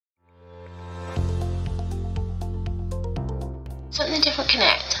Something Different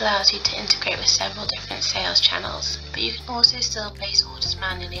Connect allows you to integrate with several different sales channels, but you can also still place orders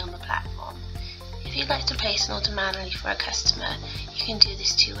manually on the platform. If you'd like to place an order manually for a customer, you can do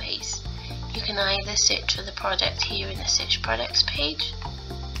this two ways. You can either search for the product here in the Search Products page,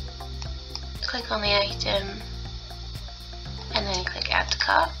 click on the item, and then click Add to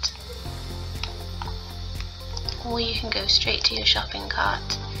Cart. Or you can go straight to your shopping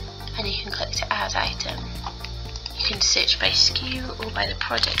cart and you can click to Add Item. You can search by SKU or by the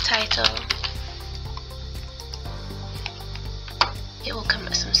project title. It will come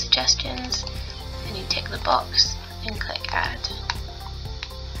with some suggestions, and you tick the box and click Add.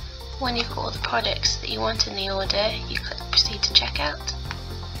 When you've got all the products that you want in the order, you click Proceed to Checkout.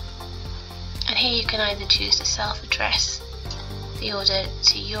 And here you can either choose to self-address the order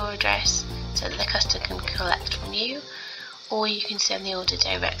to your address so that the customer can collect from you, or you can send the order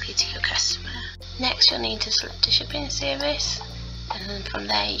directly to your customer. Next, you'll need to select a shipping service, and then from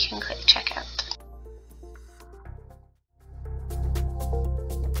there you can click Checkout.